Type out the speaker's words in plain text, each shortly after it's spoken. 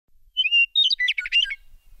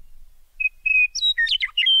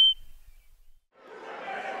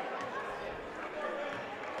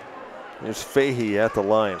Here's Fahey at the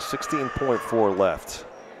line, 16.4 left.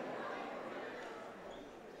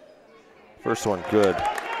 First one good.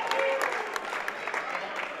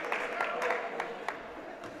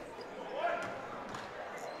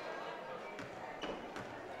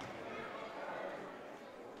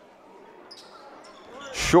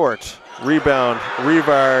 Short, rebound,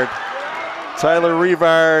 Rivard. Tyler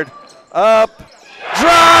Rivard, up,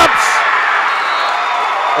 drops!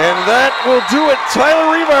 And that will do it.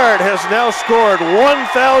 Tyler Rivard has now scored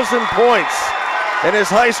 1,000 points in his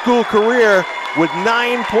high school career with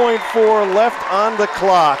 9.4 left on the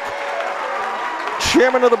clock.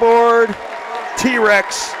 Chairman of the board,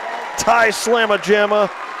 T-Rex, Ty Slamma-Jamma.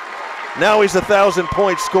 Now he's a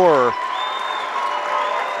 1,000-point scorer.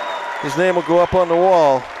 His name will go up on the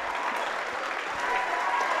wall.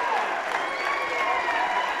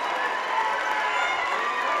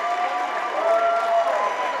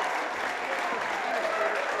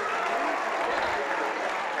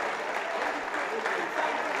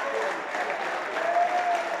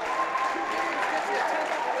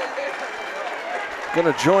 Going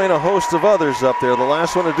to join a host of others up there. The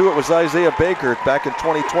last one to do it was Isaiah Baker back in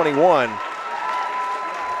 2021.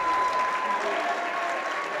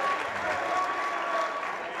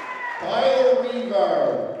 Tyler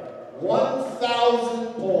Rivard,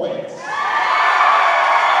 1,000 points.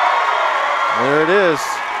 There it is.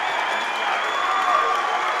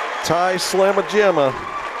 Ty Slamma-Jamma.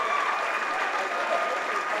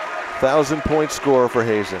 1,000-point score for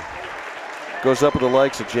Hazen. Goes up with the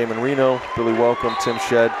likes of Jamin Reno, Billy Welcome, Tim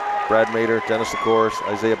Shedd, Brad Mater, Dennis LaCourse,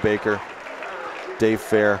 Isaiah Baker, Dave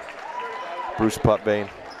Fair, Bruce Putvane.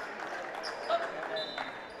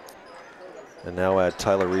 And now add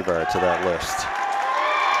Tyler Rivard to that list.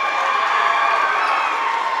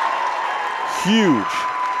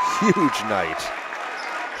 Huge night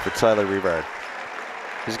for Tyler Rivard.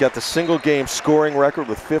 He's got the single game scoring record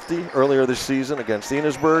with 50 earlier this season against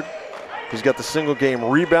Enosburg. He's got the single game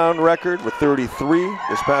rebound record with 33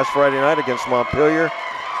 this past Friday night against Montpelier.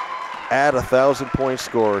 Add a 1,000-point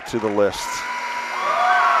scorer to the list.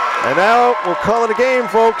 And now we'll call it a game,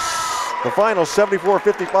 folks. The final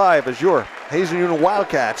 74-55 as your Hazen Union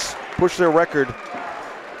Wildcats push their record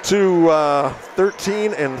to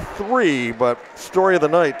 13-3. But story of the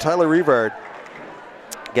night, Tyler Rivard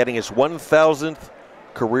getting his 1,000th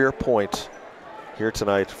career point here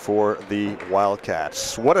tonight for the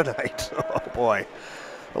Wildcats. What a night. Oh boy.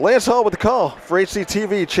 Lance Hall with the call for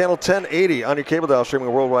HCTV channel 1080 on your cable dial,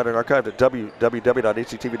 streaming worldwide and archived at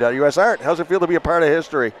www.hctv.us. Art, how's it feel to be a part of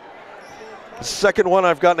history? The second one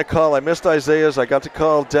I've gotten a call. I missed Isaiah's. I got to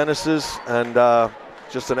call Dennis's, and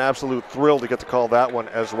just an absolute thrill to get to call that one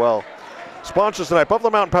as well. Sponsors tonight,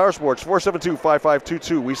 Buffalo Mountain Power Sports,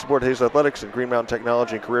 472-5522. We support Hazen Athletics and Green Mountain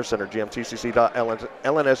Technology and Career Center,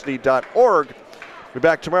 gmtcc.lnsd.org. We'll be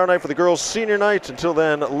back tomorrow night for the girls' senior night. Until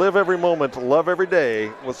then, live every moment, love every day.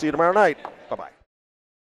 We'll see you tomorrow night. Bye-bye.